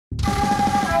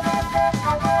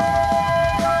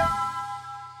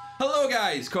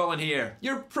guys, Colin here.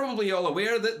 You're probably all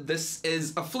aware that this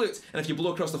is a flute, and if you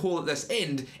blow across the hole at this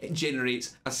end, it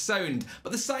generates a sound.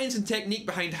 But the science and technique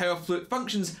behind how a flute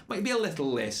functions might be a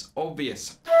little less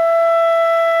obvious.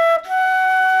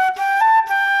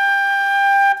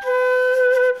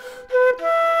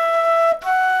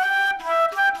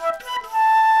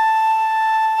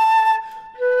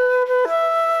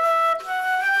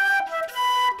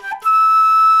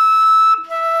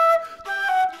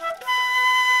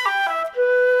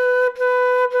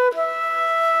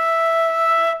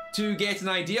 To get an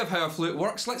idea of how a flute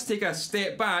works, let's take a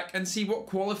step back and see what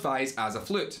qualifies as a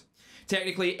flute.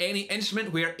 Technically, any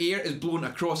instrument where air is blown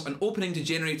across an opening to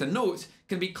generate a note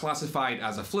can be classified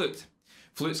as a flute.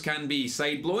 Flutes can be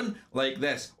side-blown, like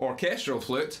this orchestral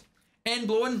flute,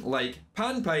 end-blown, like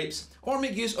panpipes, or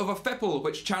make use of a fipple,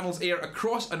 which channels air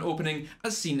across an opening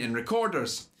as seen in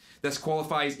recorders. This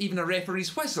qualifies even a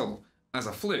referee's whistle as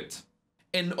a flute.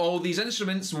 In all these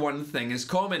instruments, one thing is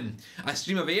common. A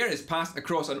stream of air is passed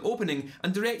across an opening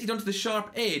and directed onto the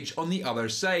sharp edge on the other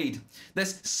side.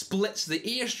 This splits the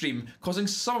airstream, causing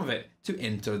some of it to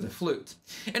enter the flute.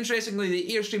 Interestingly, the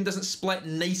airstream doesn't split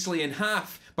nicely in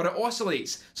half, but it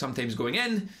oscillates, sometimes going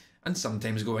in and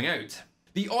sometimes going out.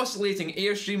 The oscillating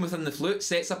airstream within the flute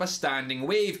sets up a standing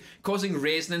wave, causing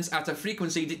resonance at a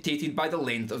frequency dictated by the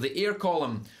length of the air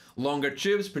column. Longer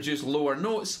tubes produce lower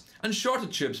notes, and shorter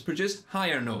tubes produce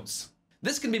higher notes.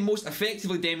 This can be most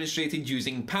effectively demonstrated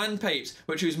using panpipes,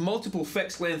 which use multiple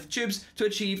fixed-length tubes to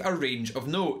achieve a range of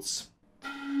notes.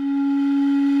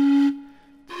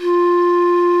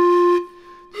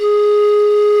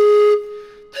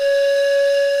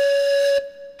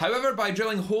 However, by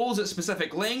drilling holes at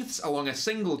specific lengths along a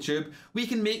single tube, we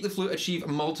can make the flute achieve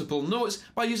multiple notes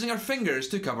by using our fingers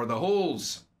to cover the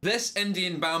holes. This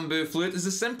Indian bamboo flute is the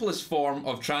simplest form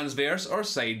of transverse or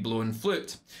side-blown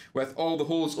flute. With all the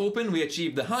holes open, we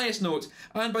achieve the highest note,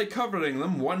 and by covering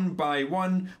them one by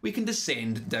one, we can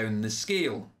descend down the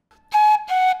scale.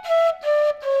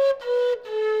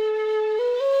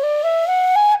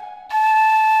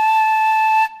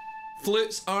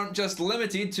 Flutes aren't just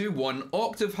limited to one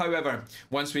octave, however.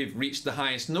 Once we've reached the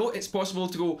highest note, it's possible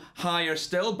to go higher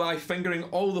still by fingering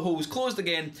all the holes closed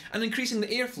again and increasing the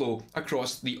airflow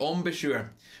across the embouchure.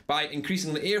 By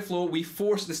increasing the airflow, we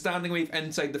force the standing wave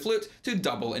inside the flute to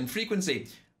double in frequency,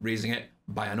 raising it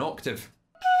by an octave.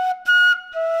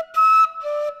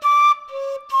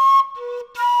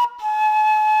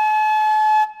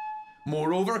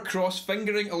 Moreover,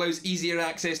 cross-fingering allows easier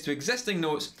access to existing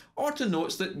notes or to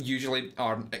notes that usually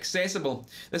aren't accessible.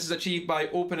 This is achieved by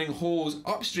opening holes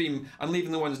upstream and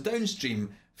leaving the ones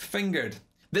downstream fingered.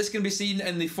 This can be seen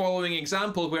in the following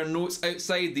example where notes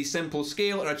outside the simple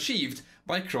scale are achieved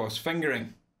by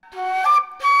cross-fingering.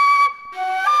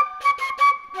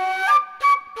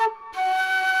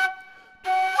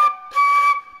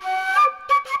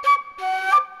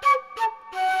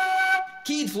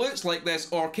 Keyed flutes like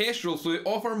this orchestral flute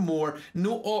offer more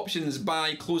note options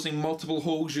by closing multiple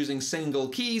holes using single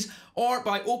keys, or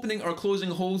by opening or closing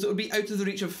holes that would be out of the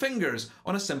reach of fingers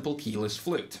on a simple keyless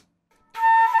flute.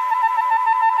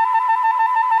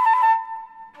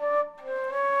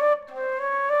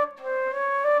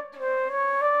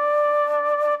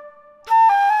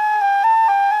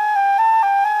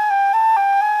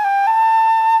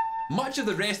 Much of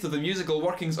the rest of the musical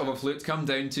workings of a flute come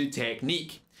down to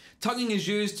technique. Tonguing is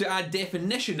used to add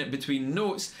definition between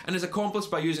notes and is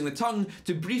accomplished by using the tongue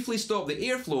to briefly stop the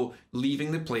airflow,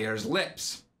 leaving the player's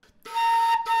lips.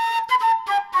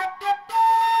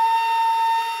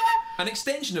 An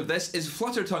extension of this is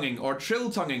flutter tonguing or trill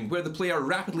tonguing, where the player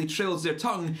rapidly trills their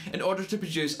tongue in order to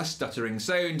produce a stuttering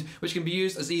sound, which can be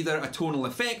used as either a tonal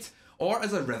effect or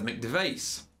as a rhythmic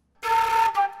device.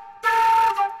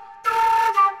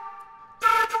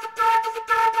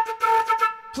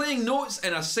 Playing notes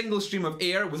in a single stream of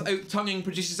air without tonguing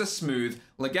produces a smooth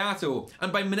legato,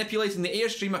 and by manipulating the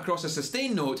airstream across a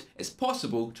sustained note, it's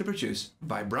possible to produce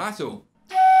vibrato.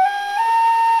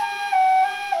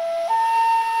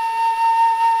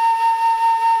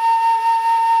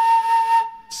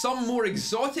 Some more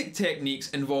exotic techniques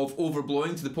involve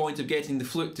overblowing to the point of getting the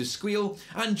flute to squeal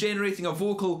and generating a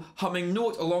vocal humming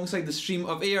note alongside the stream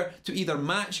of air to either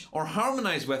match or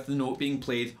harmonise with the note being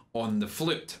played on the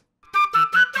flute.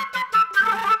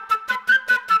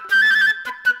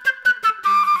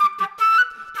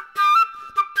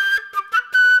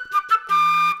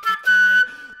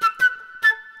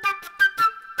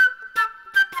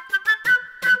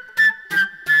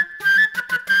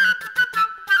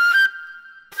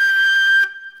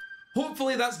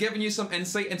 Hopefully that's given you some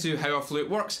insight into how a flute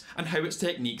works and how its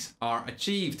techniques are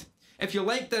achieved. If you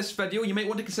like this video, you might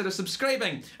want to consider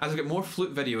subscribing, as I've got more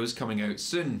flute videos coming out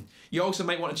soon. You also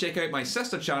might want to check out my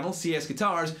sister channel, CS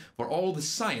Guitars, for all the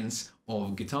science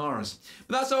of guitars.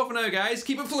 But that's all for now, guys.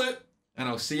 Keep it flute, and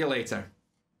I'll see you later.